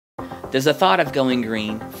Does the thought of going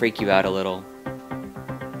green freak you out a little?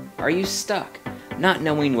 Are you stuck, not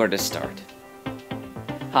knowing where to start?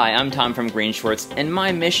 Hi, I'm Tom from GreenShortz, and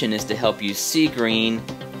my mission is to help you see green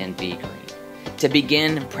and be green. To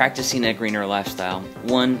begin practicing a greener lifestyle,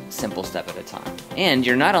 one simple step at a time. And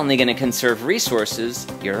you're not only going to conserve resources,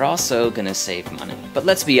 you're also going to save money. But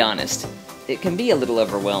let's be honest, it can be a little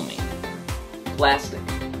overwhelming. Plastic,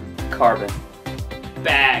 carbon,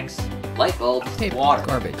 bags, light bulbs, water,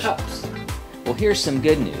 garbage, cups. Well, here's some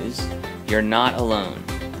good news. You're not alone.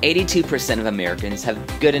 82% of Americans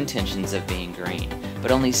have good intentions of being green,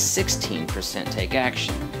 but only 16% take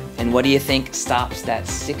action. And what do you think stops that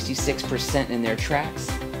 66% in their tracks?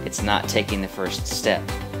 It's not taking the first step.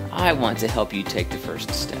 I want to help you take the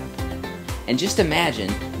first step. And just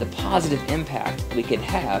imagine the positive impact we could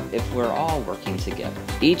have if we're all working together.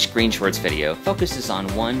 Each GreenShortz video focuses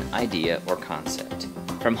on one idea or concept.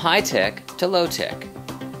 From high-tech to low-tech,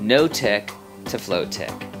 no-tech to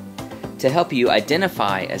flow-tech. To help you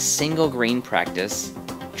identify a single green practice,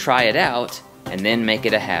 try it out, and then make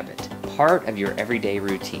it a habit. Part of your everyday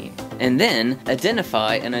routine, and then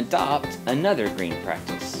identify and adopt another green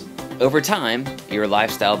practice. Over time, your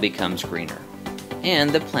lifestyle becomes greener,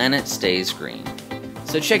 and the planet stays green.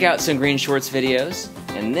 So check out some GreenShortz videos,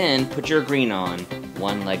 and then put your green on,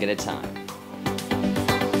 one leg at a time.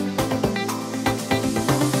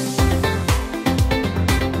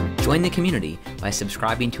 Join the community by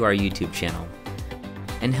subscribing to our YouTube channel,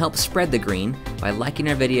 and help spread the green by liking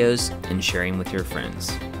our videos and sharing with your friends.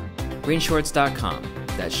 GreenShortz.com,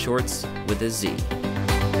 that's shorts with a Z.